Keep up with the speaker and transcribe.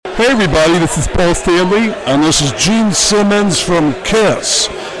Hey everybody, this is Paul Stanley, and this is Gene Simmons from KISS,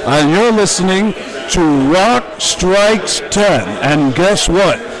 and you're listening to Rock Strikes 10, and guess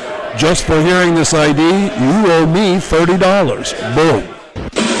what? Just for hearing this ID, you owe me $30. Boom.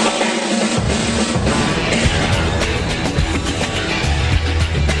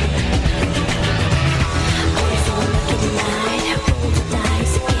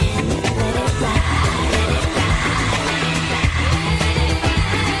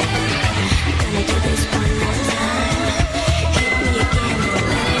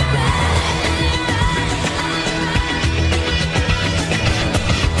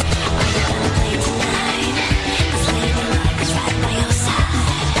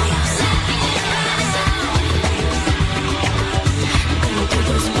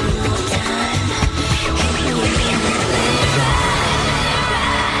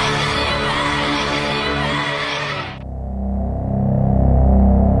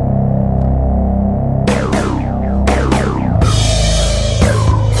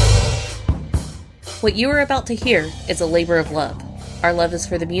 What you are about to hear is a labor of love. Our love is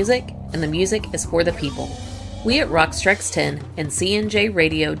for the music, and the music is for the people. We at Rock Strikes 10 and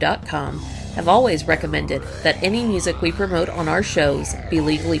CNJRadio.com have always recommended that any music we promote on our shows be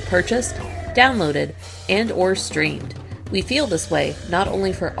legally purchased, downloaded, and or streamed. We feel this way not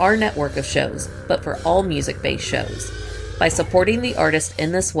only for our network of shows, but for all music-based shows. By supporting the artist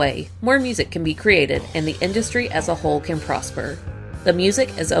in this way, more music can be created and the industry as a whole can prosper. The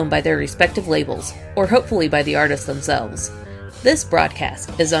music is owned by their respective labels, or hopefully by the artists themselves. This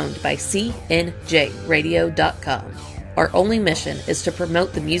broadcast is owned by CNJRadio.com. Our only mission is to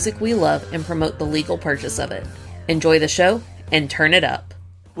promote the music we love and promote the legal purchase of it. Enjoy the show and turn it up.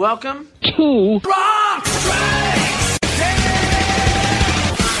 Welcome to Rock Strikes!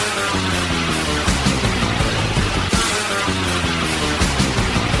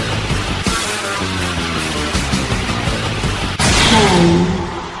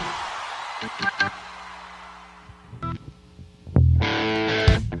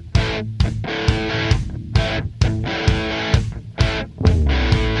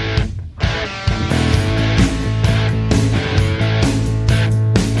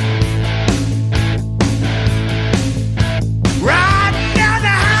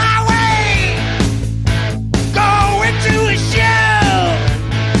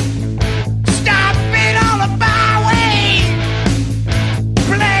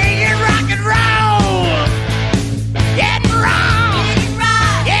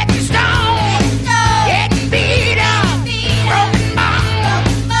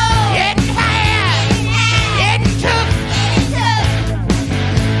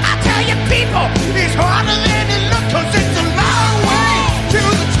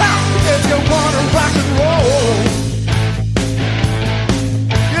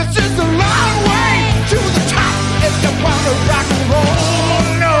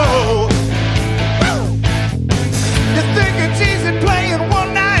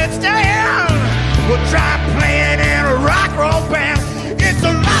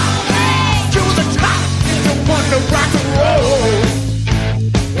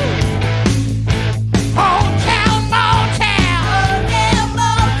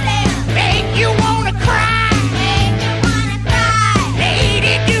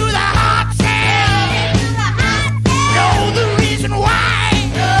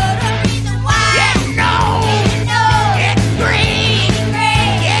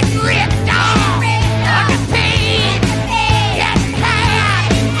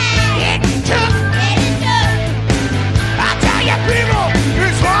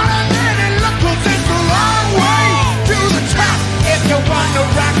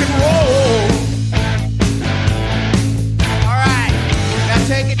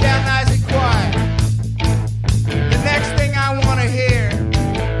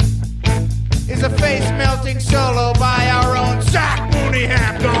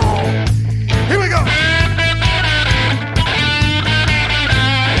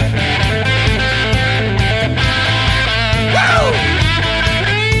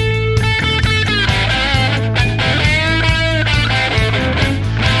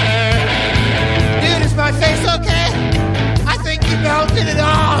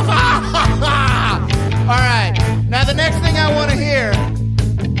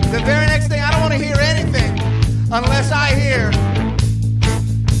 Unless I hear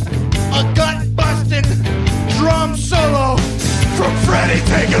a gut-busting drum solo from Freddie.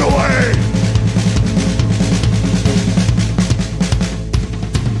 Take it away.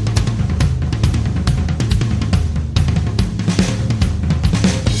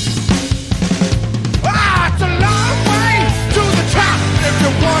 It's a long way to the top if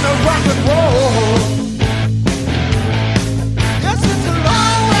you wanna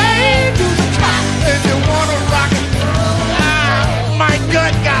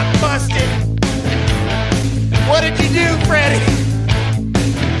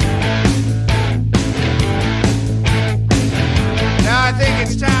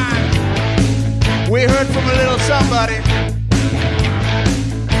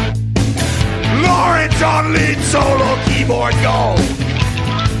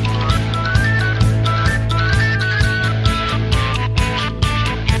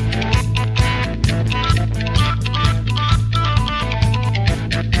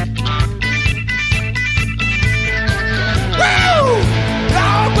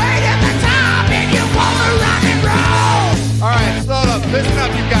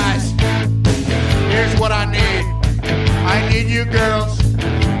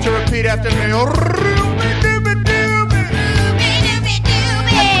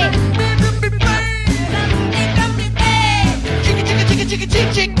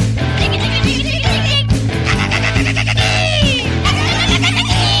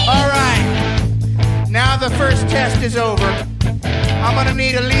I'm gonna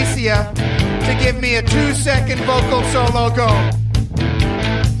need Alicia to give me a 2-second vocal solo. Go.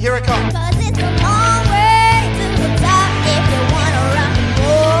 Here it comes. 'Cause it's a long way to the top if you wanna rock and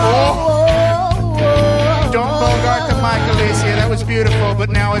roll. Don't bogart the mic, Alicia. That was beautiful, but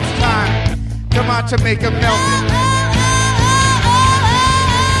now it's time. Come on, to make a melting.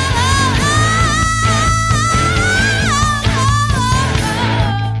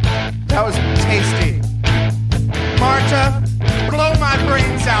 That was tasty. Marta, blow my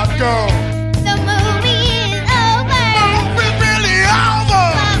brains out. Go. The movie is over. We're really over.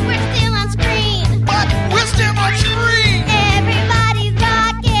 But we're still on screen. But we're still on screen. Everybody's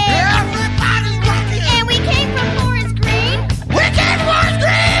rocking. Everybody's rocking. And we came from Forest Green. We came from Forest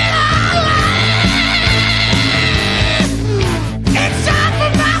Green. It's time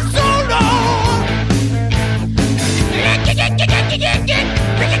for my solo.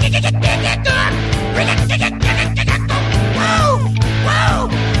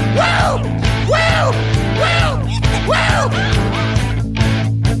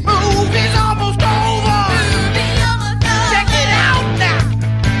 Movie's almost over. Check it out now.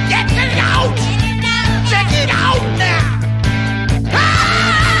 Get it out. Check it out now.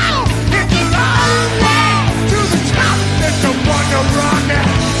 Oh, it's a long way to the top. It's a wonder rock and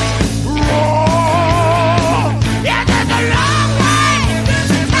roll. Yeah, there's a long way to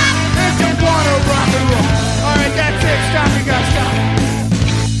the top. It's a wonder rock and roll. All right, that's it. Stop. You gotta stop.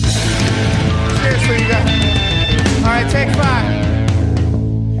 Seriously, you got. All right, take 5.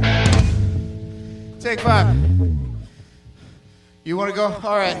 Take 5. You want to go?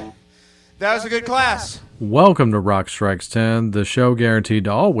 All right. That was a good class. Welcome to Rock Strikes 10, the show guaranteed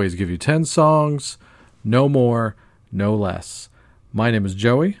to always give you 10 songs, no more, no less. My name is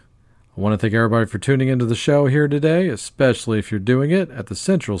Joey. I want to thank everybody for tuning into the show here today, especially if you're doing it at the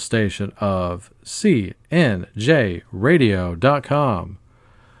central station of CNJRadio.com.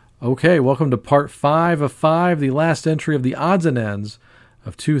 Okay, welcome to part 5 of 5, the last entry of the odds and ends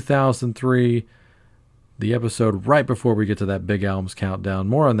of 2003, the episode right before we get to that Big Albums countdown.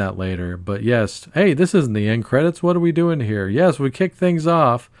 More on that later. But yes, hey, this isn't the end credits. What are we doing here? Yes, we kick things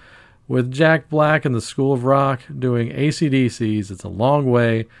off with Jack Black and the School of Rock doing AC/DC's It's a Long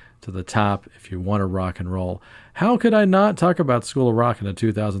Way to the Top if you want to rock and roll. How could I not talk about School of Rock in a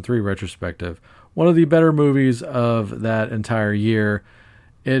 2003 retrospective? One of the better movies of that entire year.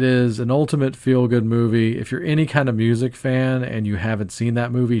 It is an ultimate feel-good movie. If you're any kind of music fan and you haven't seen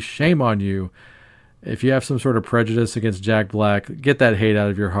that movie, shame on you. If you have some sort of prejudice against Jack Black, get that hate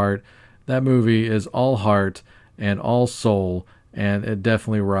out of your heart. That movie is all heart and all soul, and it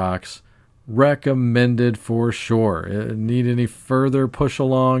definitely rocks. Recommended for sure. Need any further push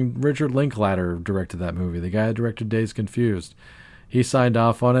along? Richard Linklater directed that movie. The guy who directed Dazed Confused. He signed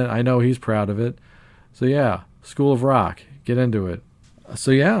off on it. I know he's proud of it. So yeah, School of Rock. Get into it.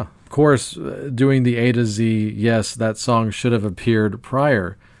 So yeah, of course, doing the A to Z, yes, that song should have appeared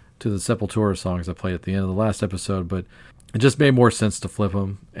prior to the Sepultura songs I played at the end of the last episode, but it just made more sense to flip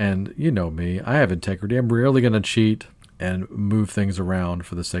them. And you know me, I have integrity. I'm rarely going to cheat and move things around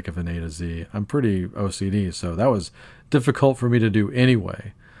for the sake of an A to Z. I'm pretty OCD, so that was difficult for me to do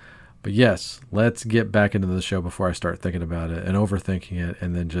anyway. But yes, let's get back into the show before I start thinking about it and overthinking it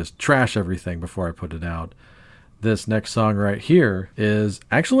and then just trash everything before I put it out. This next song right here is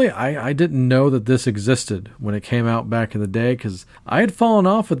actually, I didn't know that this existed when it came out back in the day because I had fallen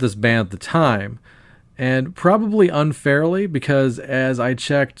off with this band at the time, and probably unfairly because as I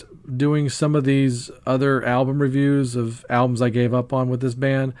checked doing some of these other album reviews of albums I gave up on with this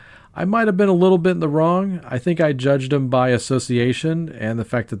band, I might have been a little bit in the wrong. I think I judged them by association and the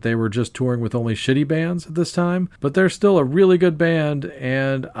fact that they were just touring with only shitty bands at this time. But they're still a really good band,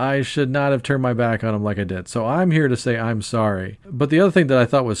 and I should not have turned my back on them like I did. So I'm here to say I'm sorry. But the other thing that I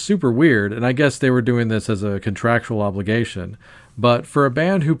thought was super weird, and I guess they were doing this as a contractual obligation, but for a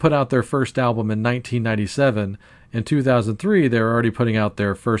band who put out their first album in 1997, in 2003 they were already putting out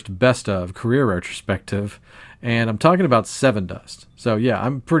their first best of career retrospective. And I'm talking about Sevendust. So yeah,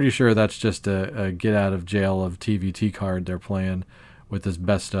 I'm pretty sure that's just a get out of jail of TVT card they're playing with this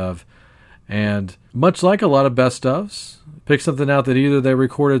best of. And much like a lot of best ofs, pick something out that either they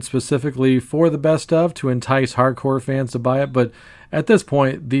recorded specifically for the best of to entice hardcore fans to buy it, but at this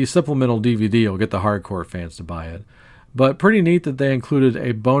point, the supplemental DVD will get the hardcore fans to buy it. But pretty neat that they included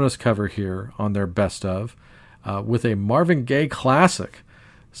a bonus cover here on their best of with a Marvin Gaye classic.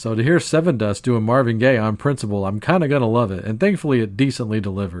 So to hear Sevendust doing Marvin Gaye on principle, I'm kind of going to love it. And thankfully it decently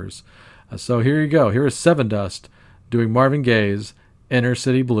delivers. So here you go. Here is Sevendust doing Marvin Gaye's Inner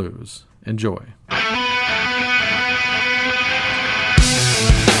City Blues. Enjoy.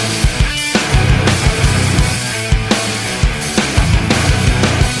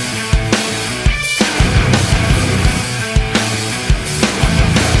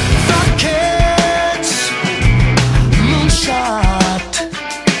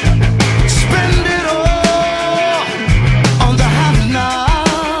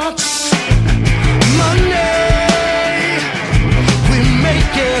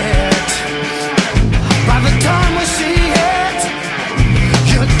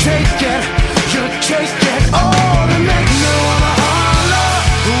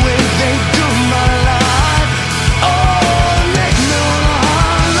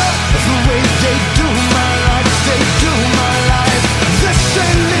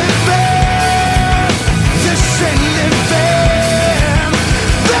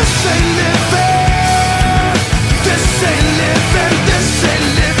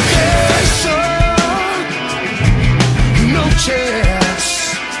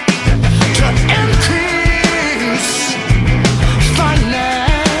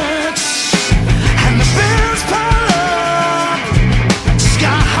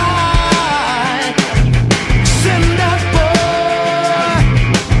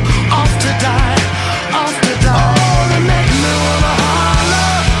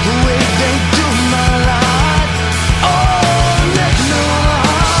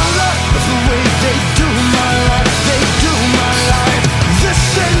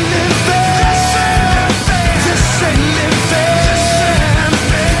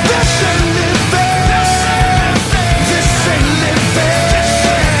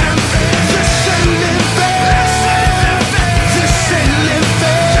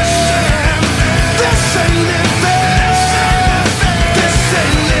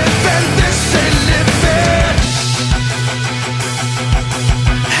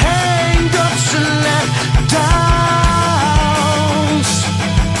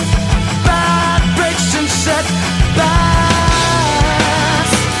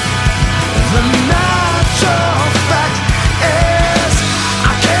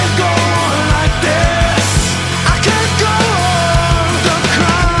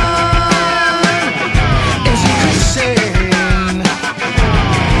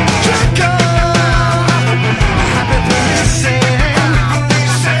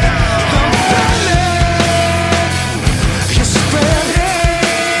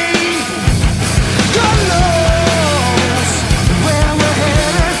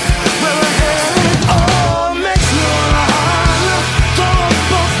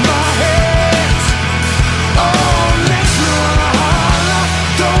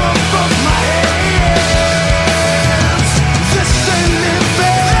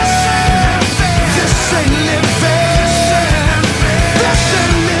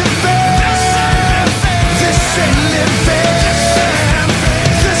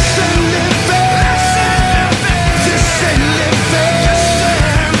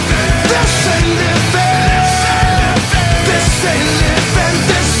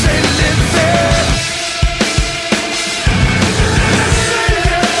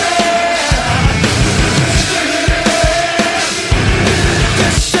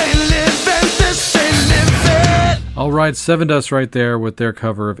 All right, Seven Dust right there with their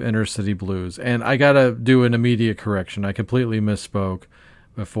cover of Inner City Blues. And I got to do an immediate correction. I completely misspoke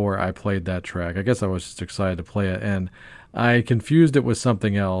before I played that track. I guess I was just excited to play it, and I confused it with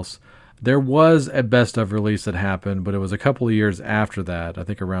something else. There was a best of release that happened, but it was a couple of years after that. I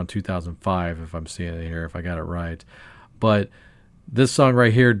think around 2005, if I'm seeing it here, if I got it right. But this song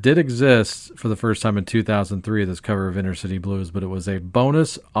right here did exist for the first time in 2003, this cover of Inner City Blues, but it was a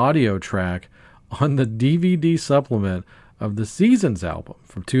bonus audio track on the DVD supplement of the Seasons album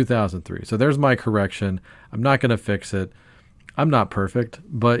from 2003. So there's my correction. I'm not going to fix it. I'm not perfect,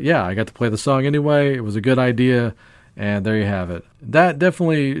 but yeah, I got to play the song anyway. It was a good idea. And there you have it. That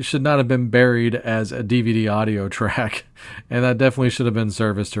definitely should not have been buried as a DVD audio track. And that definitely should have been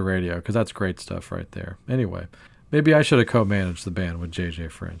serviced to radio, because that's great stuff right there. Anyway, maybe I should have co-managed the band with JJ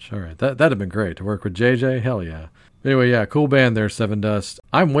French. All right, that'd have been great. To work with JJ, hell yeah. Anyway, yeah, cool band there, Seven Dust.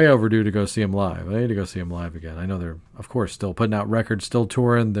 I'm way overdue to go see them live. I need to go see them live again. I know they're, of course, still putting out records, still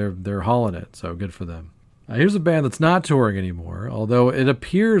touring. They're hauling it, so good for them. Here's a band that's not touring anymore, although it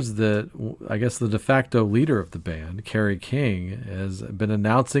appears that, I guess, the de facto leader of the band, Kerry King, has been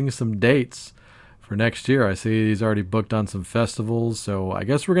announcing some dates for next year. I see he's already booked on some festivals, so I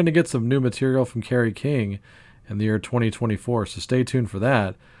guess we're going to get some new material from Kerry King in the year 2024, so stay tuned for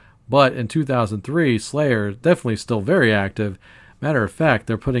that. But in 2003, Slayer, definitely still very active. Matter of fact,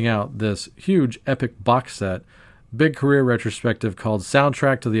 they're putting out this huge epic box set, big career retrospective called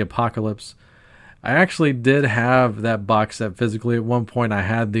Soundtrack to the Apocalypse. I actually did have that box set physically. At one point, I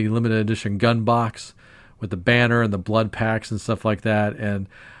had the limited edition gun box with the banner and the blood packs and stuff like that. And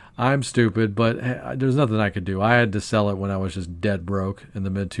I'm stupid, but there's nothing I could do. I had to sell it when I was just dead broke in the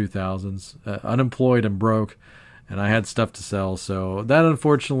mid-2000s, unemployed and broke, and I had stuff to sell. So that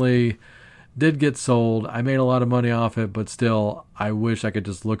unfortunately did get sold. I made a lot of money off it, but still, I wish I could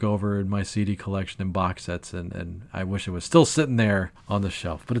just look over in my CD collection and box sets, and I wish it was still sitting there on the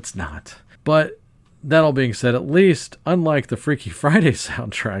shelf, but it's not. But that all being said, at least, unlike the Freaky Friday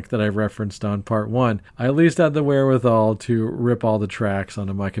soundtrack that I referenced on part 1, I at least had the wherewithal to rip all the tracks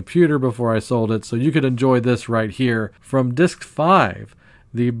onto my computer before I sold it, so you could enjoy this right here from Disc 5,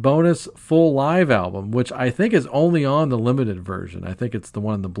 the bonus full live album, which I think is only on the limited version. I think it's the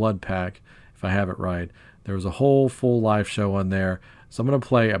one in the blood pack, if I have it right. There was a whole full live show on there, so I'm going to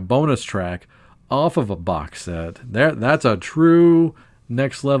play a bonus track off of a box set. That's a true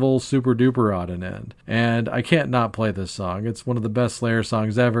next level super duper odd and end. And I can't not play this song. It's one of the best Slayer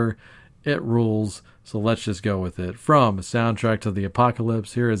songs ever. It rules. So let's just go with it. From Soundtrack to the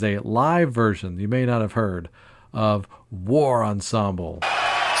Apocalypse, here is a live version you may not have heard of War Ensemble.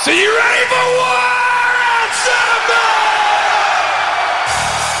 So you ready for War Ensemble?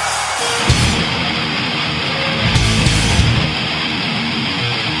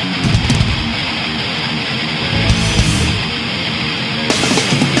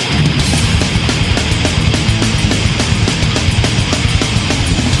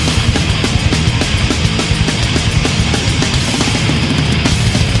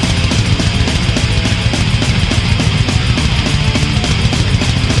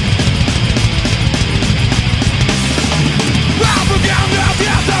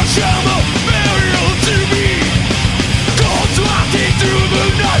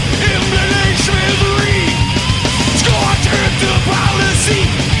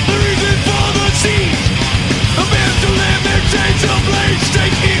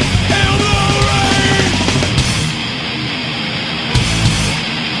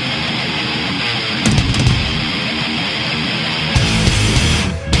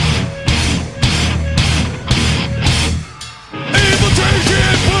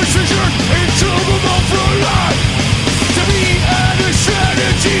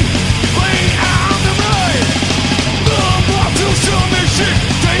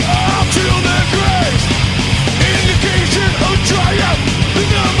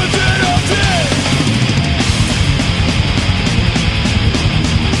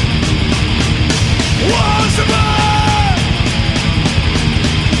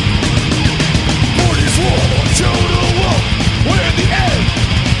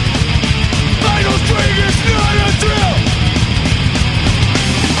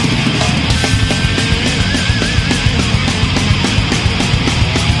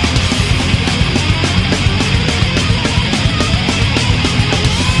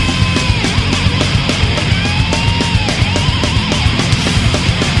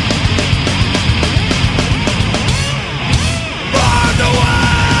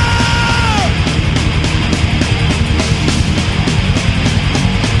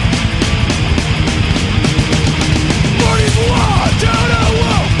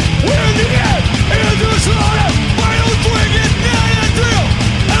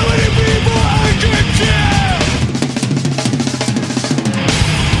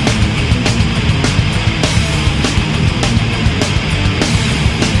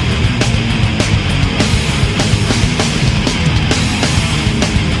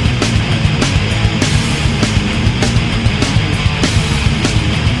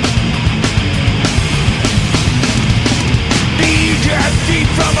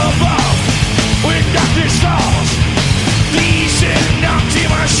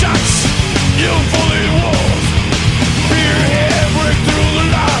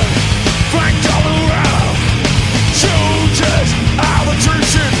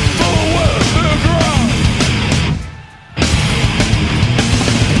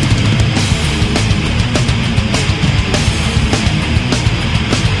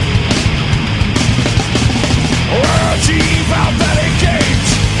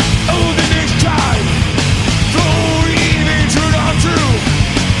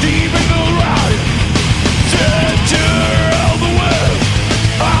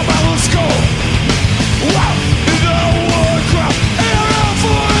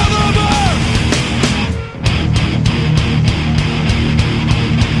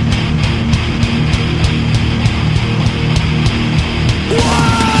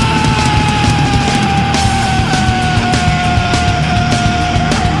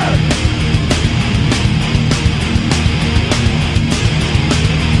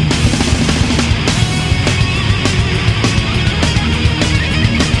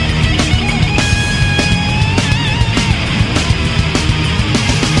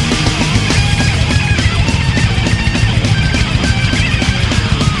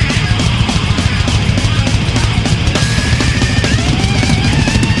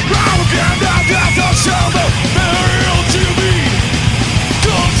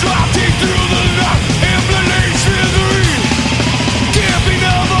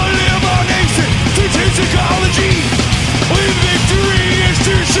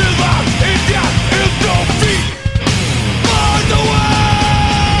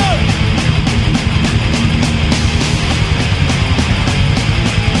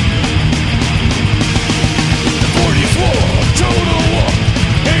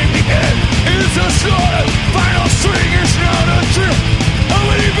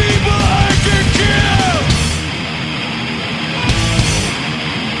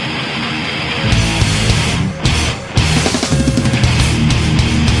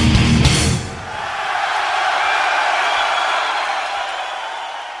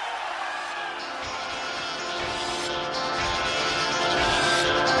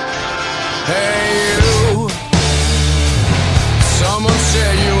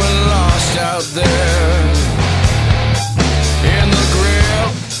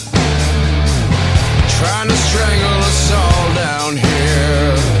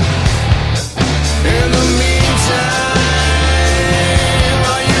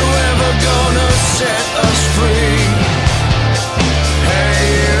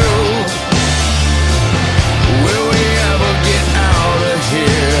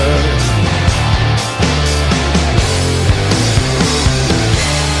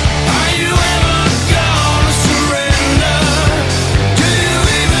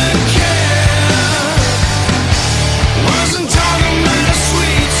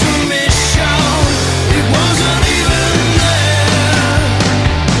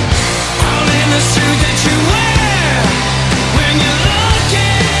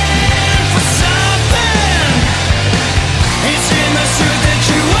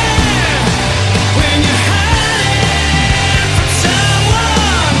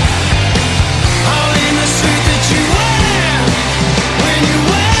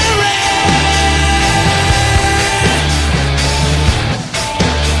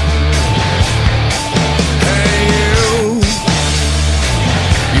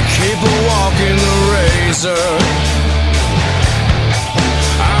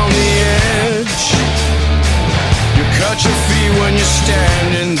 at your feet when you're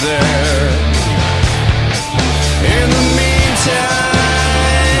standing there. In the meantime,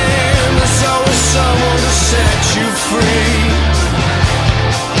 there's always someone to set you free.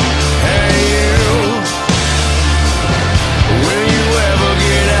 Hey you, will you ever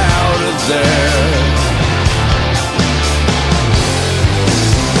get out of there?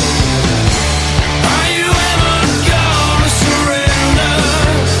 Are you ever gonna surrender?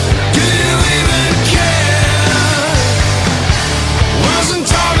 Do you even care? Wasn't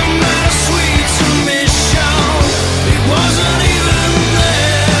talking about a sweet submission. It wasn't even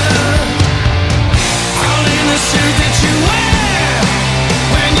there. All in the suit that you wear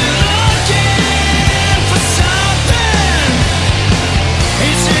when you're looking for something.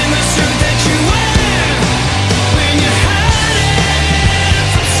 It's in the suit that you wear when you're hiding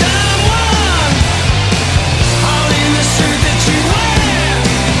from someone. All in the suit that you wear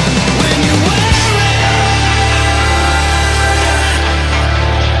when you wear it.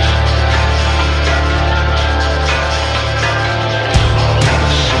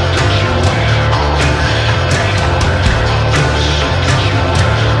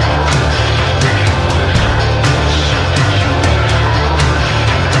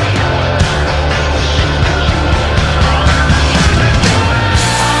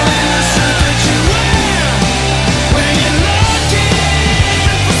 All in the suit that you wear when you're looking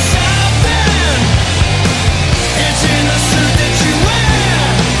for something. It's in the suit that you wear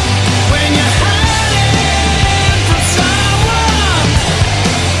when you're hiding from someone.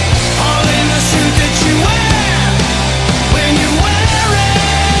 All in the suit that you wear when you wear it.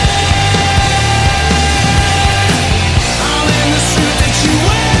 All in the suit that you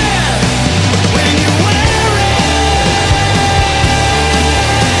wear when you wear it.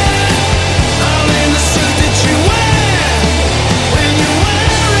 All in the suit that you wear when you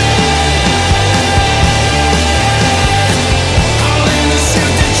wear it. All in the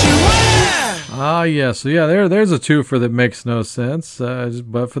suit that you wear. Ah, yes. So yeah, there's a twofer that makes no sense.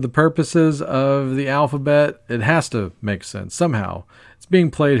 But for the purposes of the alphabet, it has to make sense somehow. It's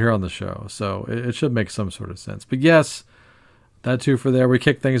being played here on the show, so it should make some sort of sense. But yes, that twofer there. We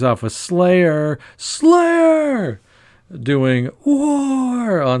kick things off with Slayer doing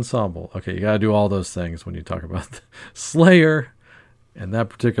War Ensemble. Okay, you gotta do all those things when you talk about Slayer and that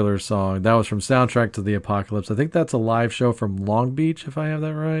particular song. That was from Soundtrack to the Apocalypse. I think that's a live show from Long Beach, if I have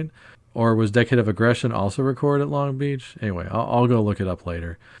that right. Or was Decade of Aggression also recorded at Long Beach? Anyway, I'll go look it up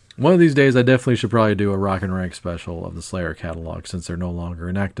later. One of these days, I definitely should probably do a Rock and Rank special of the Slayer catalog since they're no longer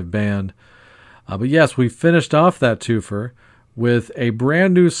an active band. But yes, we finished off that twofer with a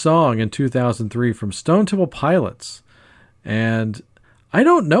brand new song in 2003 from Stone Temple Pilots. And I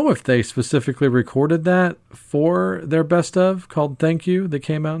don't know if they specifically recorded that for their best of called Thank You that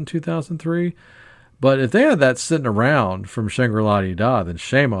came out in 2003. But if they had that sitting around from Shangri-La-Di-Da, then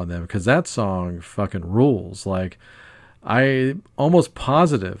shame on them, because that song fucking rules. Like, I'm almost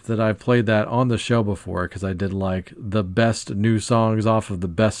positive that I've played that on the show before, because I did like the best new songs off of the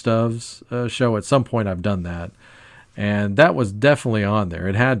Best Ofs show. At some point I've done that. And that was definitely on there.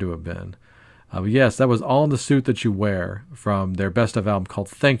 It had to have been. But yes, that was All in the Suit That You Wear from their Best Of album called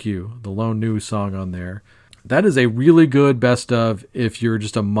Thank You, the lone new song on there. That is a really good best of if you're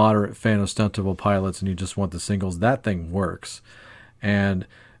just a moderate fan of Stone Temple Pilots and you just want the singles. That thing works. And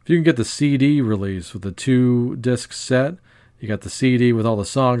if you can get the CD release with the 2-disc set, you got the CD with all the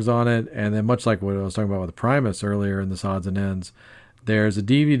songs on it, and then much like what I was talking about with Primus earlier in this Odds and Ends, there's a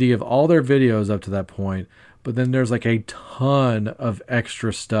DVD of all their videos up to that point, but then there's like a ton of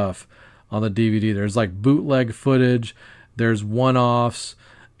extra stuff on the DVD. There's like bootleg footage, there's one-offs.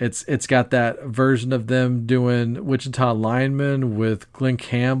 It's got that version of them doing Wichita Lineman with Glenn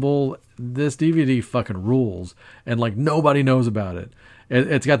Campbell. This DVD fucking rules, and like nobody knows about it.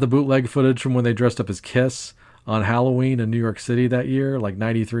 It's got the bootleg footage from when they dressed up as Kiss on Halloween in New York City that year, like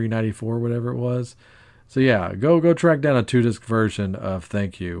 93, 94, whatever it was. So yeah, go track down a 2-disc version of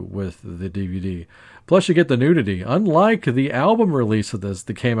Thank You with the DVD. Plus you get the nudity. Unlike the album release of this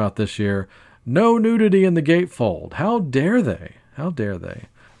that came out this year, no nudity in the gatefold. How dare they? How dare they?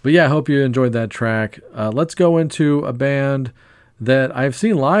 But yeah, I hope you enjoyed that track. Let's go into a band that I've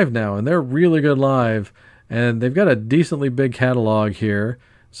seen live now, and they're really good live, and they've got a decently big catalog here.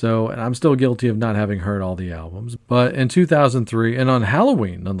 So, and I'm still guilty of not having heard all the albums. But in 2003, and on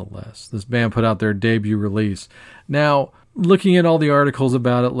Halloween nonetheless, this band put out their debut release. Now, looking at all the articles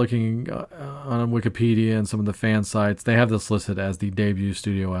about it, looking on Wikipedia and some of the fan sites, they have this listed as the debut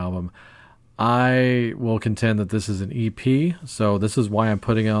studio album. I will contend that this is an EP, so this is why I'm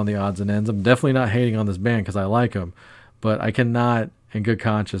putting it on the Odds and Ends. I'm definitely not hating on this band because I like them, but I cannot, in good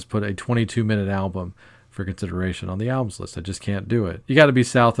conscience, put a 22-minute album for consideration on the albums list. I just can't do it. You got to be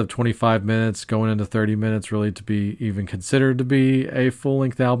south of 25 minutes, going into 30 minutes, really, to be even considered to be a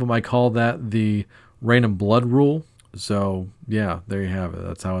full-length album. I call that the Rain and Blood rule. So, yeah, there you have it.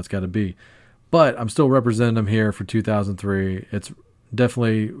 That's how it's got to be. But I'm still representing them here for 2003. It's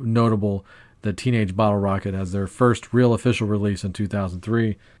definitely notable that Teenage Bottle Rocket has their first real official release in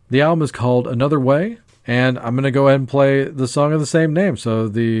 2003. The album is called Another Way, and I'm going to go ahead and play the song of the same name. So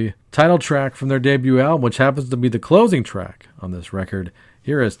the title track from their debut album, which happens to be the closing track on this record,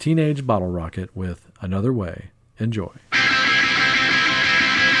 here is Teenage Bottle Rocket with Another Way. Enjoy.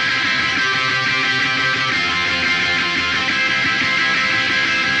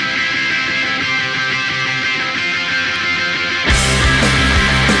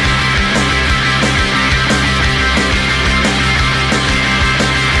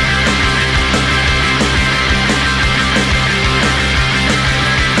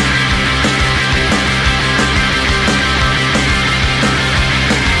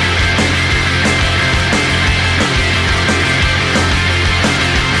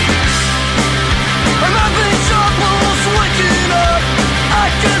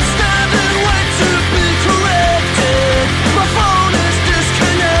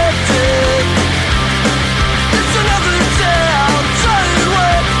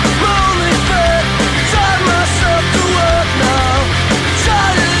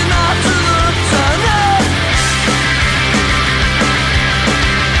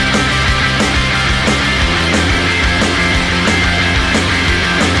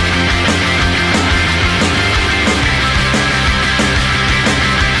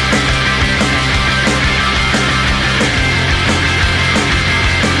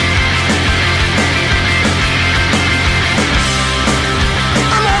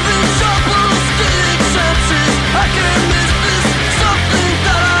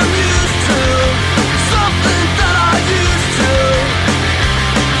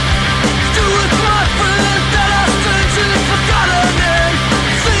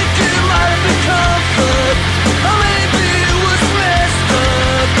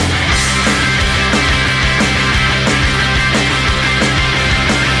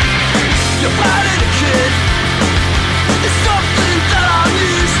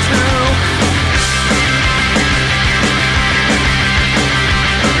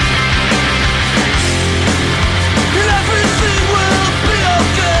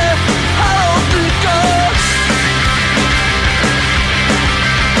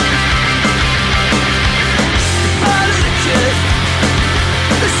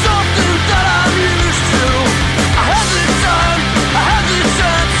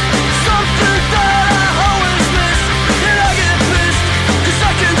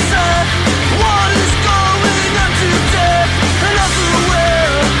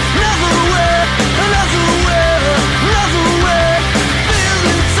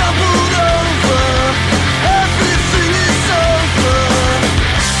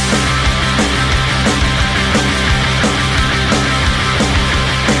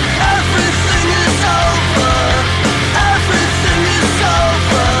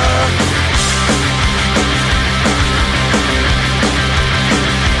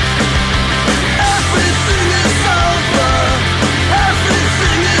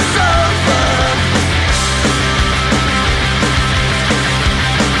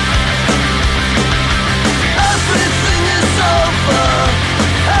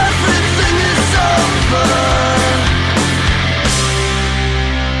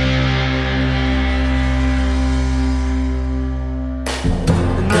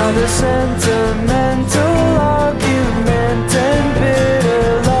 Another sentimental argument and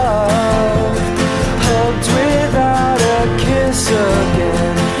bitter love, hugged without a kiss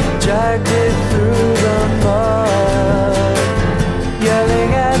again, dragged it through the mud,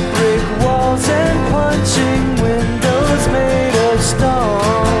 yelling at brick walls and punching windows made of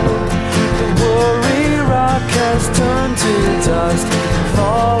stone. The worry rock has turned to dust,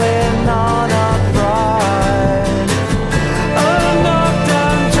 falling on our pride. A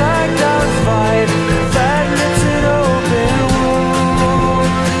knockdown, dragged out fight that lives in open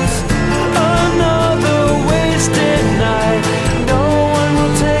wounds. Another wasted night, no one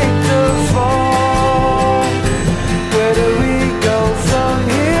will take the fall.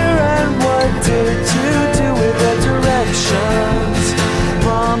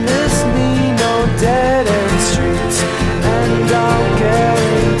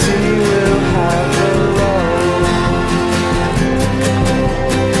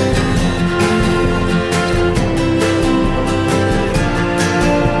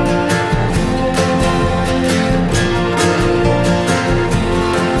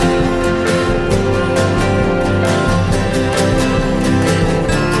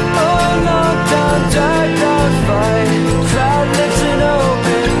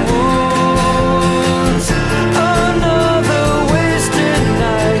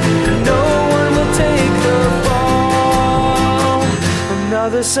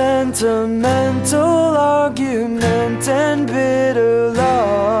 a sentimental argument and bitter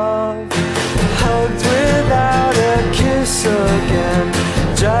love. Hugged without a kiss again,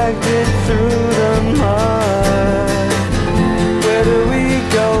 dragged it through the mud. Where do we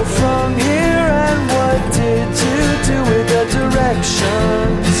go from here, and what did you do with the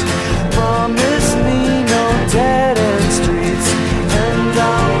directions? Promise me no dead-end streets, and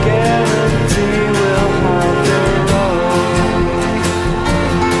I'll guarantee we'll have the road.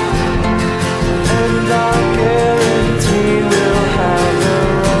 And I'll guarantee we'll have the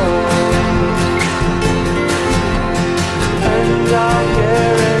road. And I'll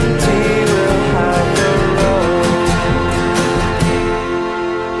guarantee we'll have the road.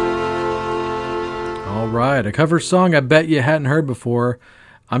 All right, a cover song I bet you hadn't heard before.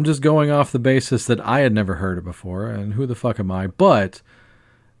 I'm just going off the basis that I had never heard it before, and who the fuck am I? But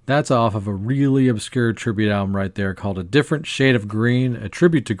that's off of a really obscure tribute album right there called A Different Shade of Green, a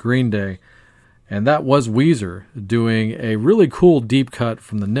tribute to Green Day. And that was Weezer doing a really cool deep cut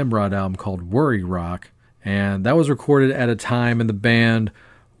from the Nimrod album called Worry Rock. And that was recorded at a time in the band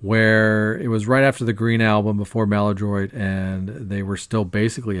where it was right after the Green album, before Maladroit, and they were still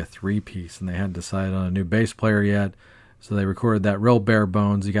basically a three-piece, and they hadn't decided on a new bass player yet. So they recorded that real bare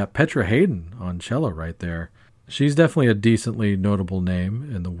bones. You got Petra Haden on cello right there. She's definitely a decently notable name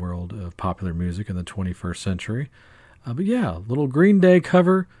in the world of popular music in the 21st century. But yeah, little Green Day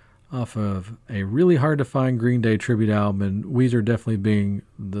cover off of a really hard-to-find Green Day tribute album, and Weezer definitely being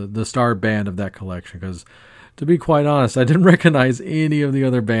the star band of that collection, because to be quite honest, I didn't recognize any of the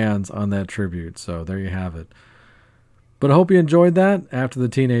other bands on that tribute, so there you have it. But I hope you enjoyed that after the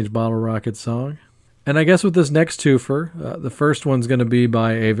Teenage Bottle Rocket song. And I guess with this next twofer, the first one's going to be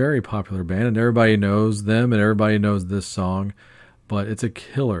by a very popular band, and everybody knows them, and everybody knows this song, but it's a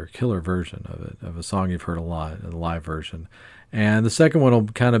killer version of it, of a song you've heard a lot, a live version. And the second one will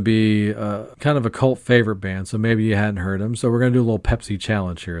kind of be kind of a cult favorite band, so maybe you hadn't heard them. So we're going to do a little Pepsi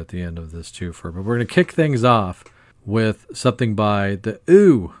challenge here at the end of this twofer, but we're going to kick things off with something by The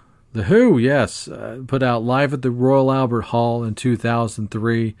Who. The Who, yes, put out live at the Royal Albert Hall in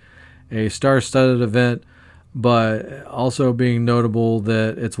 2003. A star-studded event, but also being notable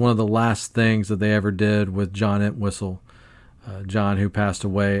that it's one of the last things that they ever did with John Entwistle. John, who passed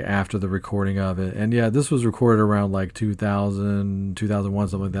away after the recording of it. And yeah, this was recorded around like 2000, 2001,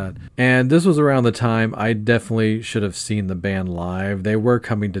 something like that. And this was around the time I definitely should have seen the band live. They were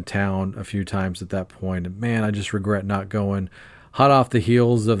coming to town a few times at that point. And man, I just regret not going. Hot off the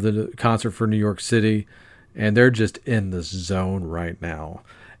heels of the concert for New York City. And they're just in the zone right now.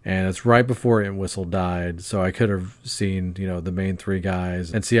 And it's right before Entwistle died, so I could have seen, the main three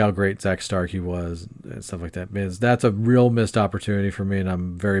guys and see how great Zach Starkey was and stuff like that. That's a real missed opportunity for me, and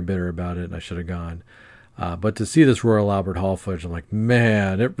I'm very bitter about it, and I should have gone. But to see this Royal Albert Hall footage, I'm like,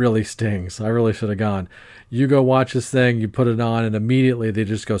 man, it really stings. I really should have gone. You go watch this thing, you put it on, and immediately they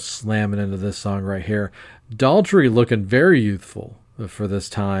just go slamming into this song right here. Daltrey looking very youthful for this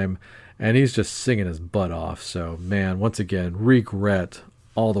time, and he's just singing his butt off. So, man, once again, regret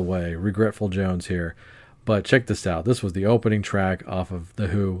all the way. Regretful Jones here. But check this out. This was the opening track off of The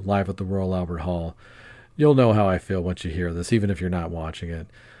Who live at the Royal Albert Hall. You'll know how I feel once you hear this, even if you're not watching it.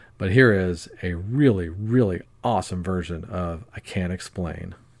 But here is a really, really awesome version of I Can't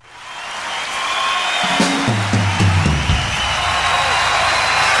Explain.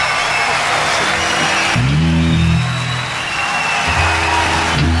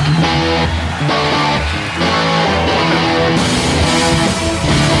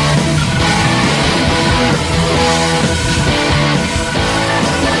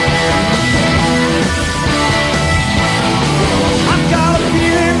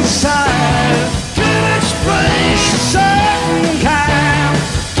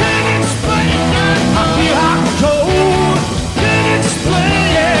 Can't explain. I feel out of control.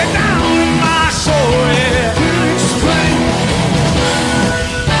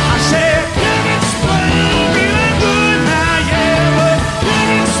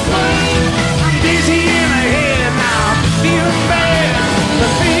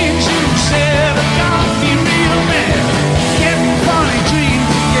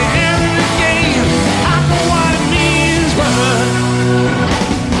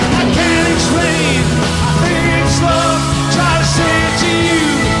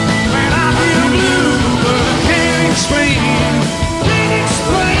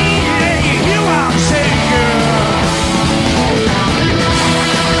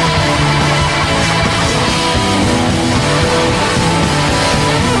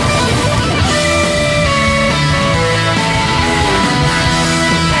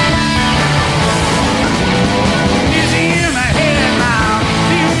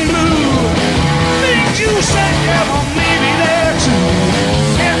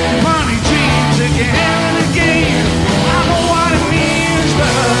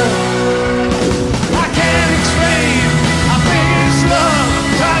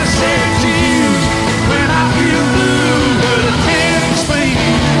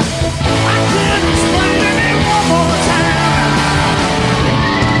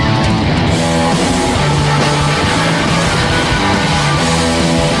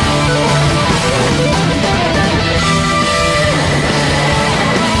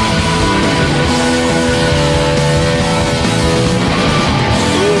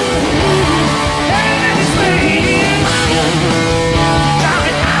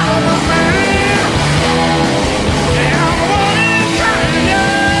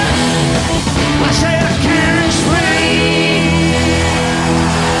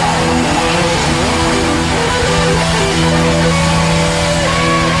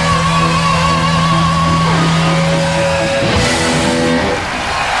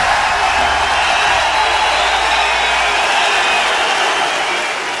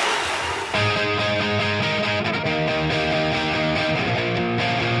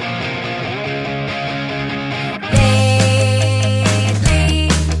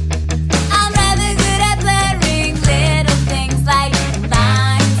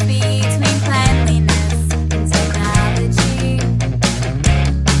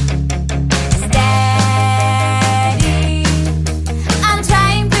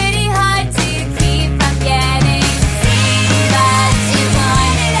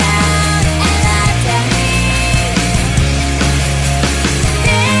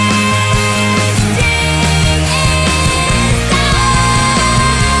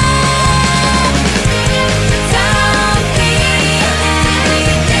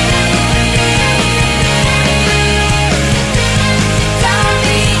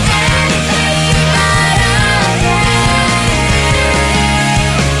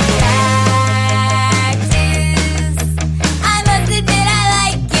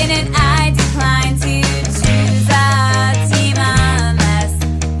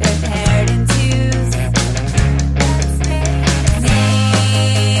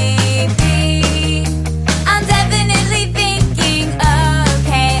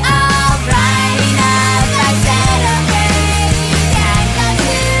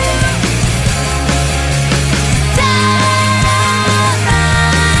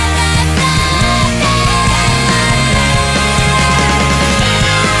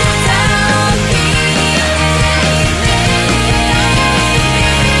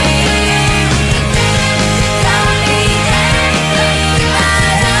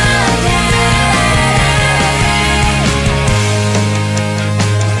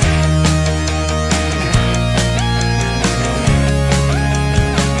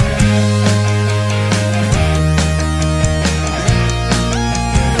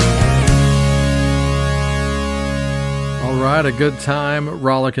 right, a good time,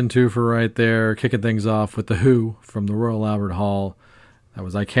 rollicking twofer right there, kicking things off with The Who from the Royal Albert Hall. That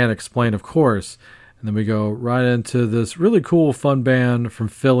was I Can't Explain, of course. And then we go right into this really cool, fun band from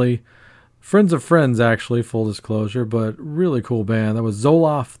Philly. Friends of Friends, actually, full disclosure, but really cool band. That was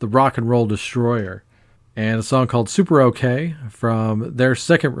Zoloft, the Rock and Roll Destroyer. And a song called Super OK from their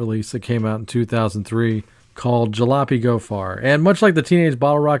second release that came out in 2003 called Jalopy Go Far. And much like the Teenage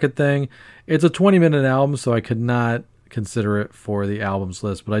Bottle Rocket thing, it's a 20-minute album, so I could not consider it for the albums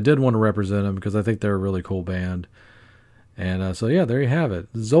list, but I did want to represent them because I think they're a really cool band. And so yeah, there you have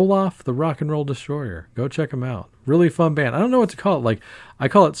it. Zoloft, the Rock and Roll Destroyer. Go check them out. Really fun band. I don't know what to call it. Like, I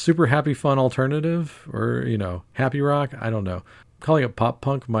call it super happy fun alternative, or, you know, happy rock. I don't know. Calling it pop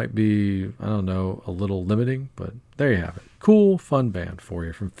punk might be, I don't know, a little limiting, but there you have it. Cool, fun band for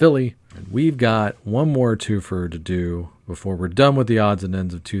you from Philly. And we've got one more twofer to do before we're done with the odds and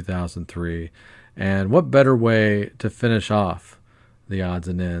ends of 2003. And what better way to finish off the odds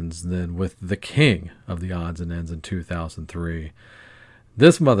and ends than with the king of the odds and ends in 2003.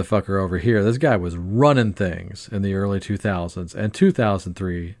 This motherfucker over here, this guy was running things in the early 2000s, and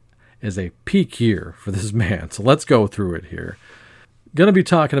 2003 is a peak year for this man. So let's go through it here. Going to be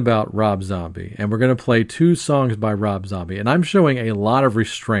talking about Rob Zombie, and we're going to play 2 songs by Rob Zombie, and I'm showing a lot of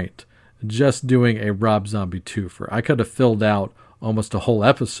restraint just doing a Rob Zombie twofer. I could have filled out almost a whole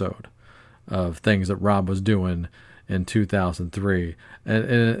episode of things that Rob was doing in 2003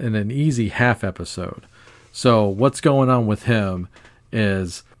 in an easy half episode. So what's going on with him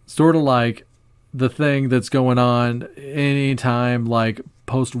is sort of like the thing that's going on anytime like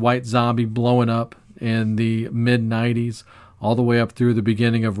post White Zombie blowing up in the mid 90s all the way up through the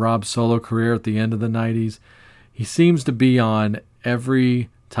beginning of Rob's solo career at the end of the 90s. He seems to be on every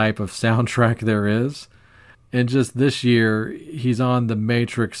type of soundtrack there is. And just this year, he's on the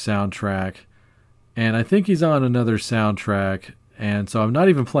Matrix soundtrack, and I think he's on another soundtrack, and so I'm not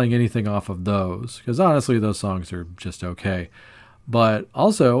even playing anything off of those, because honestly, those songs are just okay. But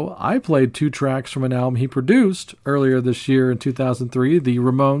also, I played 2 tracks from an album he produced earlier this year in 2003. The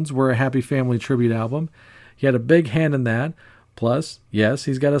Ramones were a Happy Family tribute album. He had a big hand in that. Plus, yes,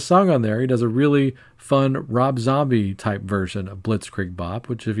 he's got a song on there. He does a really fun Rob Zombie type version of Blitzkrieg Bop,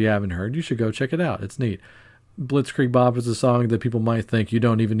 which if you haven't heard, you should go check it out. It's neat. Blitzkrieg Bop is a song that people might think you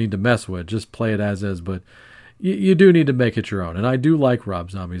don't even need to mess with. Just play it as is, but you do need to make it your own. And I do like Rob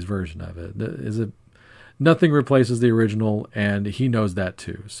Zombie's version of it. Nothing replaces the original, and he knows that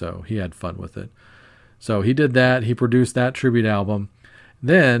too, so he had fun with it. So he did that. He produced that tribute album.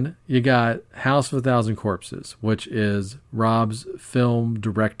 Then you got House of a Thousand Corpses, which is Rob's film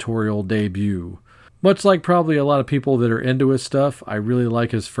directorial debut. Much like probably a lot of people that are into his stuff, I really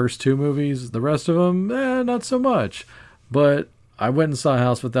like his first 2 movies. The rest of them, not so much. But I went and saw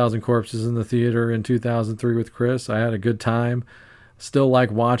House of a Thousand Corpses in the theater in 2003 with Chris. I had a good time. Still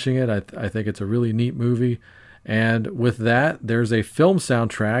like watching it. I think it's a really neat movie. And with that, there's a film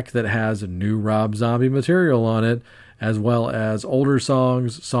soundtrack that has new Rob Zombie material on it, as well as older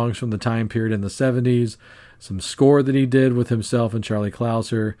songs from the time period in the 70s, some score that he did with himself and Charlie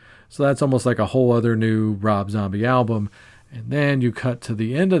Clouser. So that's almost like a whole other new Rob Zombie album. And then you cut to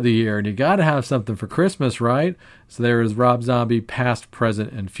the end of the year, and you got to have something for Christmas, right? So there is Rob Zombie Past,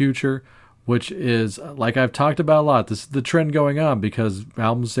 Present, and Future, which is, like I've talked about a lot, this is the trend going on because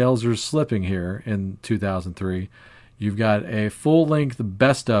album sales are slipping here in 2003. You've got a full-length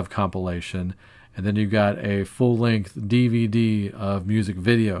best of compilation, and then you've got a full-length DVD of music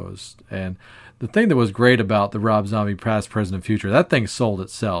videos. And the thing that was great about the Rob Zombie Past, Present, and Future, that thing sold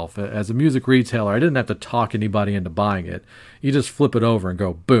itself. As a music retailer, I didn't have to talk anybody into buying it. You just flip it over and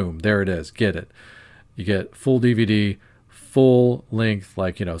go, boom, there it is, get it. You get full DVD, full length,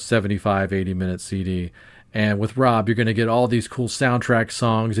 75, 80-minute CD. And with Rob, you're going to get all these cool soundtrack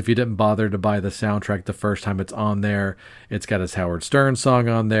songs. If you didn't bother to buy the soundtrack the first time it's on there, it's got his Howard Stern song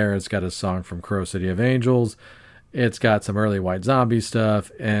on there. It's got a song from Crow City of Angels. It's got some early White Zombie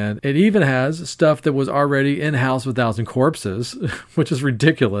stuff. And it even has stuff that was already in House of a Thousand Corpses, which is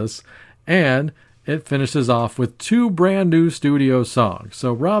ridiculous. And it finishes off with 2 brand new studio songs.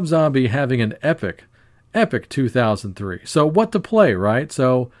 So Rob Zombie having an epic 2003. So what to play, right?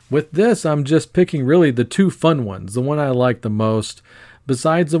 So with this, I'm just picking really the 2 fun ones, the one I like the most,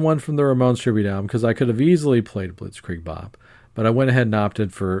 besides the one from the Ramones tribute album, because I could have easily played Blitzkrieg Bop, but I went ahead and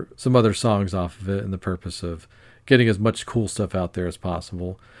opted for some other songs off of it in the purpose of getting as much cool stuff out there as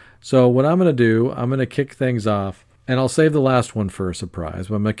possible. So what I'm going to do, I'm going to kick things off, and I'll save the last one for a surprise,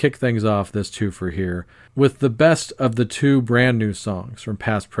 but I'm going to kick things off this twofer here with the best of the 2 brand new songs from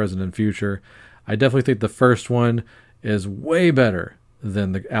Past, Present, and Future. I definitely think the first one is way better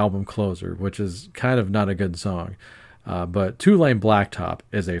than the album closer, which is kind of not a good song. But Two Lane Blacktop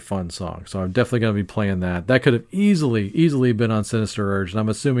is a fun song, so I'm definitely going to be playing that. That could have easily been on Sinister Urge, and I'm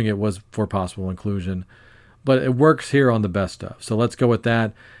assuming it was for possible inclusion. But it works here on the best of. So let's go with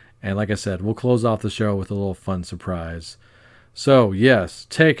that. And like I said, we'll close off the show with a little fun surprise. So, yes,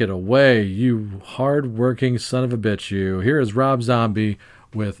 take it away, you hard-working son of a bitch, you. Here is Rob Zombie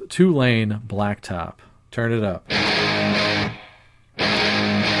with Two Lane Blacktop. Turn it up.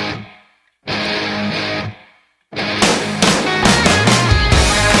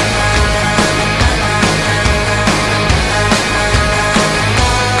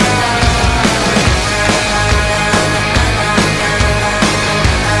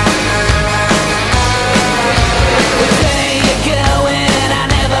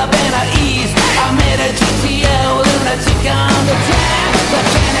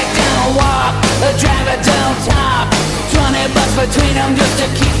 Between them just to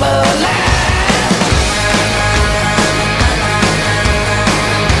keep alive.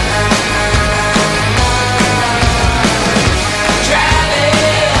 Driving,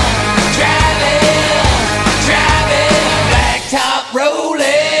 blacktop rolling.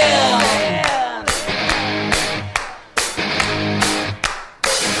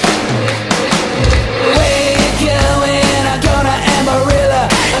 Where you going? I'm gonna Amarillo.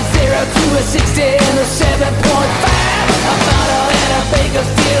 A 0 to a 60 and a 7.5. A bottle in a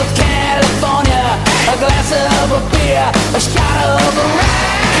Bakersfield, California. A glass of a beer, a shot of a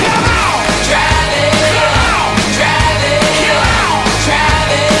rye. Come on! Driving, driving, driving.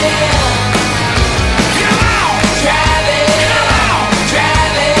 Come on! Driving,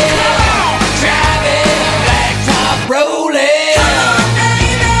 driving, driving. Blacktop rolling.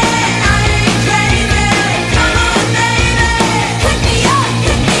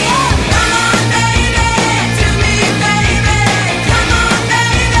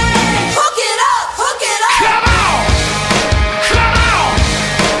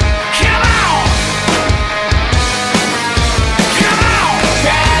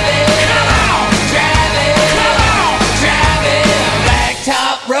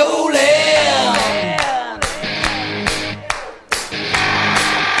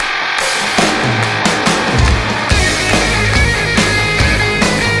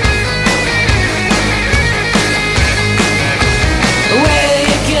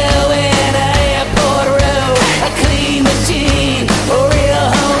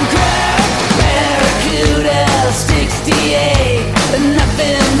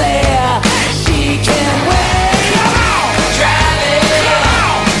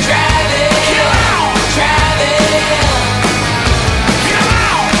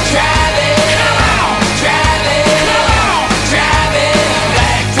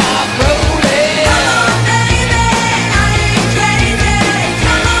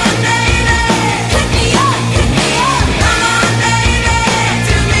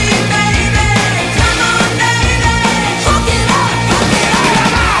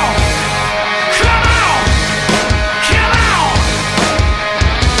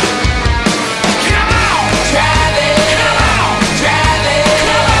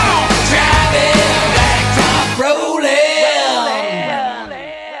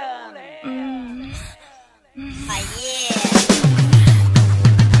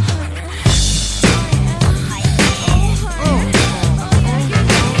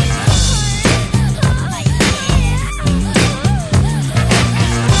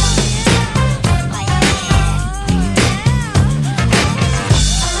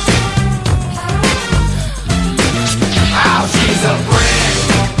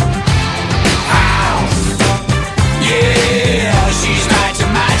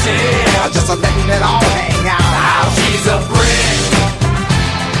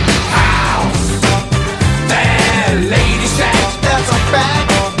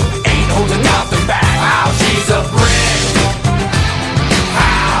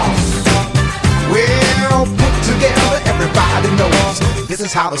 This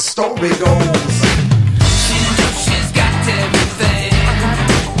is how the story goes. She's got everything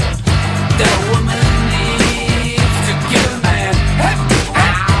that a woman needs to get a man.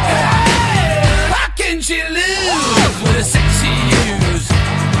 How can she lose with a sexy use?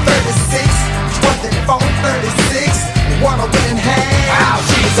 36, 24, 36. What a winning hand. How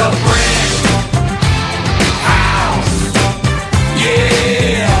she's a brick house.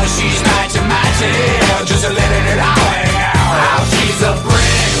 Yeah, she's mighty, just letting it all hang out. How she's a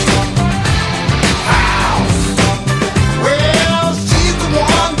brick house. Well, she's the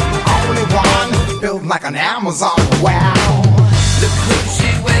one, only one, built like an Amazon. Wow. The clothes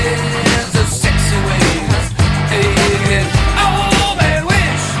she wears are sexy ways. And oh, man,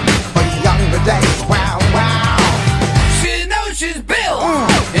 wish For younger days, wow, wow.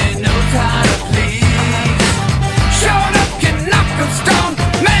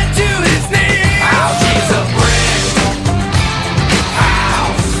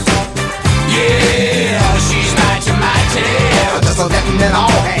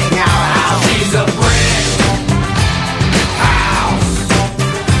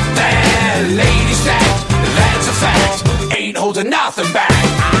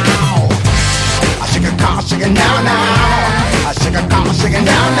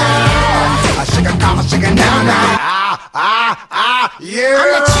 it now, yeah.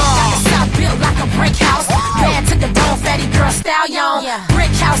 I'm the chick that is south built like a brick house. Bad to the bone, fatty girl stallion.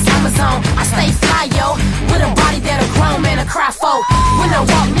 Brick house, Amazon. I stay fly, yo. With a body that a grown man to cry for. When I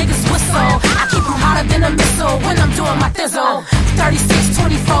walk, niggas whistle. I keep them hotter than a missile when I'm doing my thizzle. 36,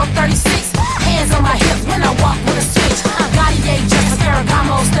 24, 36. Hands on my hips when I walk with a switch. Cartier, just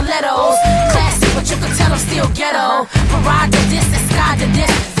Ferragamo, stilettos. Classy, but you can tell I'm still ghetto. Parade to this and sky to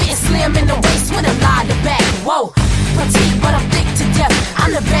this. Fitting slim in the waist with a lie to back. Whoa. Petite, but I'm thick to death.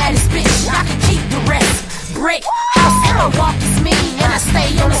 I'm the baddest bitch, I can keep the rest. Brick house and my walk is me, and I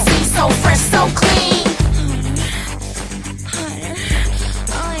stay on the scene so fresh, so clean. Harder.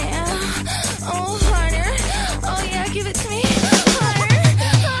 Oh yeah. Oh, harder. Oh yeah, give it to me. Harder.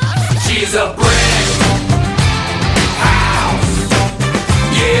 She's a brick house.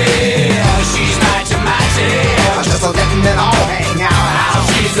 Yeah, she's mighty. Just letting it all hang out.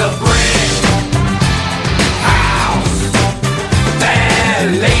 She's a brick house.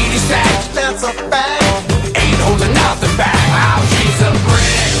 Bad lady sack. That's a fact. Ain't holding nothing back. She's a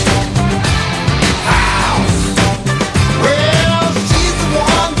brick house. Well, she's the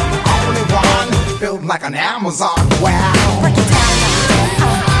one, only one, built like an Amazon. Wow. Break it down now.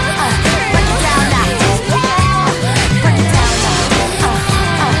 Break it down now. Break it down now.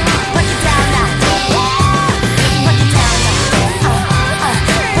 Break it down now. Break it down now.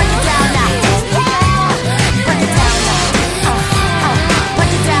 Break it down now. Break it down now.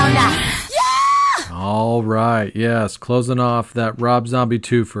 Break it down now. All right, yes, closing off that Rob Zombie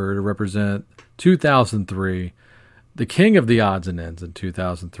twofer to represent 2003, the king of the odds and ends in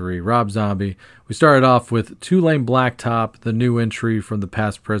 2003, Rob Zombie. We started off with Two Lane Blacktop, the new entry from the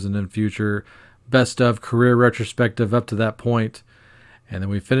Past, Present, and Future Best of career retrospective up to that point. And then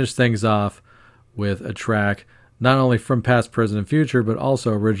we finished things off with a track not only from Past, Present, and Future, but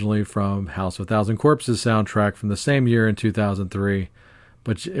also originally from House of a Thousand Corpses soundtrack from the same year in 2003.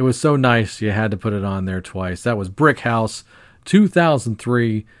 But it was so nice, you had to put it on there twice. That was Brick House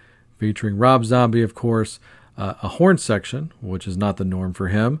 2003, featuring Rob Zombie, of course, a horn section, which is not the norm for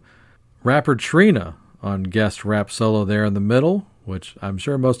him. Rapper Trina on guest rap solo there in the middle, which I'm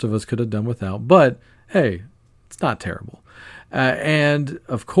sure most of us could have done without. But, hey, it's not terrible. And,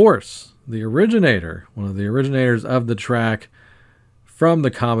 of course, the originator, one of the originators of the track, from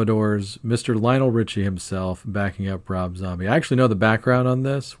the Commodores, Mr. Lionel Richie himself, backing up Rob Zombie. I actually know the background on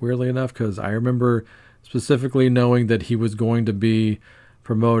this, weirdly enough, because I remember specifically knowing that he was going to be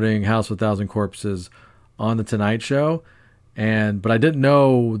promoting House of a Thousand Corpses on The Tonight Show, but I didn't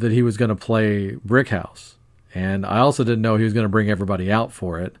know that he was going to play Brick House. And I also didn't know he was going to bring everybody out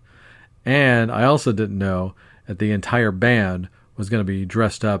for it. And I also didn't know that the entire band was going to be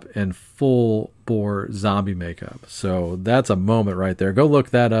dressed up in full-bore zombie makeup. So that's a moment right there. Go look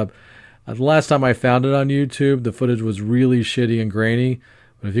that up. The last time I found it on YouTube, the footage was really shitty and grainy.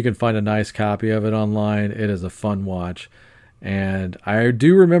 But if you can find a nice copy of it online, it is a fun watch. And I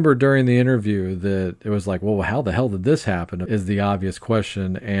do remember during the interview that it was like, well, how the hell did this happen? Is the obvious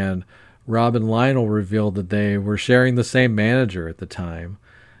question. And Rob and Lionel revealed that they were sharing the same manager at the time.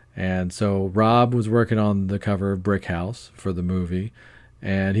 And so Rob was working on the cover of Brick House for the movie.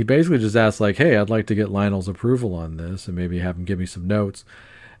 And he basically just asked, like, hey, I'd like to get Lionel's approval on this and maybe have him give me some notes.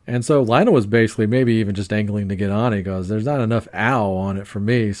 And so Lionel was basically maybe even just angling to get on it. He goes, there's not enough ow on it for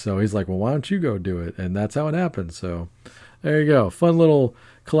me. So he's like, well, why don't you go do it? And that's how it happened. So there you go. Fun little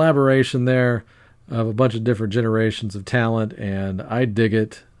collaboration there of a bunch of different generations of talent. And I dig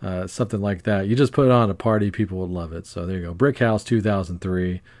it. Something like that. You just put it on a party, people would love it. So there you go. Brick House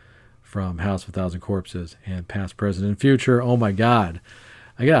 2003. From House of a Thousand Corpses and Past, Present, and Future. Oh my God.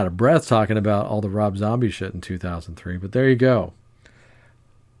 I got out of breath talking about all the Rob Zombie shit in 2003, but there you go.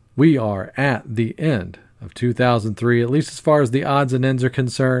 We are at the end of 2003, at least as far as the odds and ends are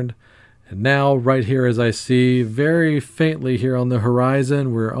concerned. And now, right here as I see, very faintly here on the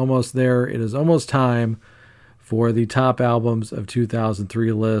horizon, we're almost there. It is almost time for the top albums of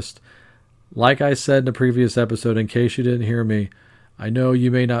 2003 list. Like I said in a previous episode, in case you didn't hear me, I know you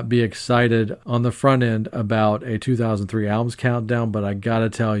may not be excited on the front end about a 2003 albums countdown, but I gotta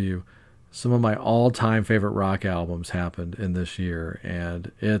tell you, some of my all-time favorite rock albums happened in this year,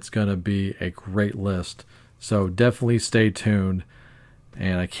 and it's gonna be a great list. So definitely stay tuned,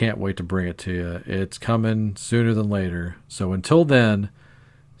 and I can't wait to bring it to you. It's coming sooner than later. So until then,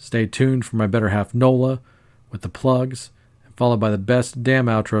 stay tuned for my better half Nola with the plugs, followed by the best damn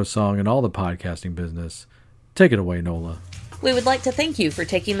outro song in all the podcasting business. Take it away, Nola. We would like to thank you for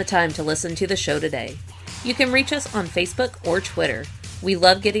taking the time to listen to the show today. You can reach us on Facebook or Twitter. We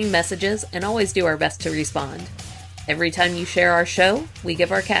love getting messages and always do our best to respond. Every time you share our show, we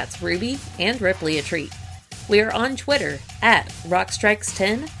give our cats Ruby and Ripley a treat. We are on Twitter at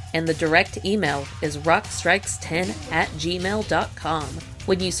rockstrikes10, and the direct email is rockstrikes10@gmail.com.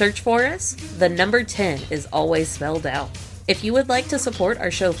 When you search for us, the number 10 is always spelled out. If you would like to support our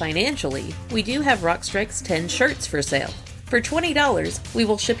show financially, we do have Rock Strikes 10 shirts for sale. For $20, we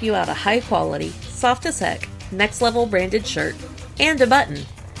will ship you out a high-quality, soft-as-heck, next-level branded shirt and a button.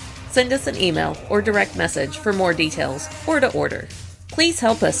 Send us an email or direct message for more details or to order. Please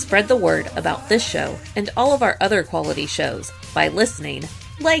help us spread the word about this show and all of our other quality shows by listening,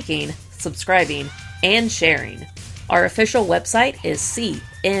 liking, subscribing, and sharing. Our official website is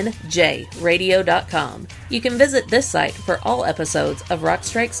cnjradio.com. You can visit this site for all episodes of Rock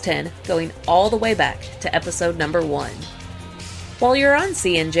Strikes 10 going all the way back to episode number 1. While you're on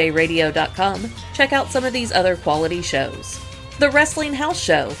cnjradio.com, check out some of these other quality shows. The Wrestling House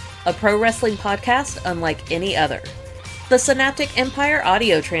Show, a pro wrestling podcast unlike any other. The Synaptic Empire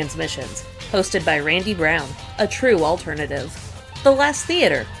audio transmissions, hosted by Randy Brown, a true alternative. The Last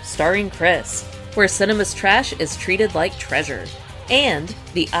Theater, starring Chris, where cinema's trash is treated like treasure. And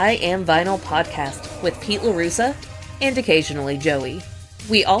the I Am Vinyl podcast with Pete LaRussa and occasionally Joey.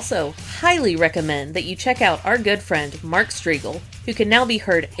 We also highly recommend that you check out our good friend Mark Striegel, who can now be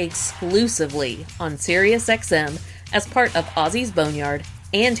heard exclusively on SiriusXM as part of Ozzy's Boneyard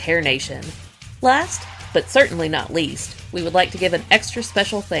and Hair Nation. Last, but certainly not least, we would like to give an extra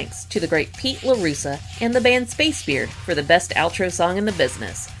special thanks to the great Pete LaRussa and the band Spacebeard for the best outro song in the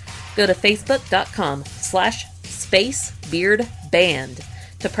business. Go to facebook.com/SpaceBeardBand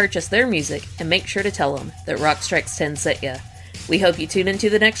to purchase their music and make sure to tell them that Rock Strikes 10 sent ya. We hope you tune into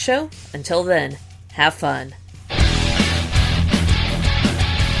the next show. Until then, have fun.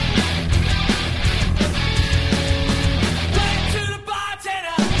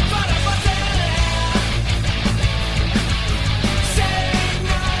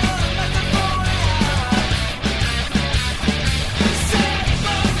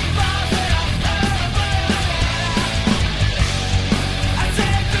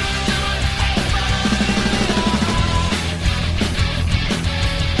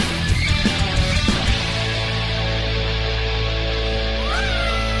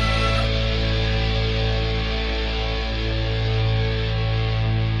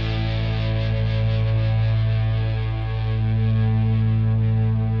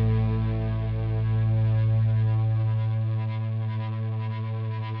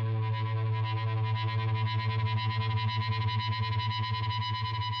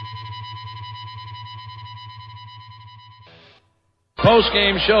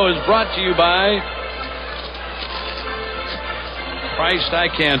 Post-game show is brought to you by... Christ, I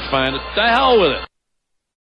can't find it. The hell with it.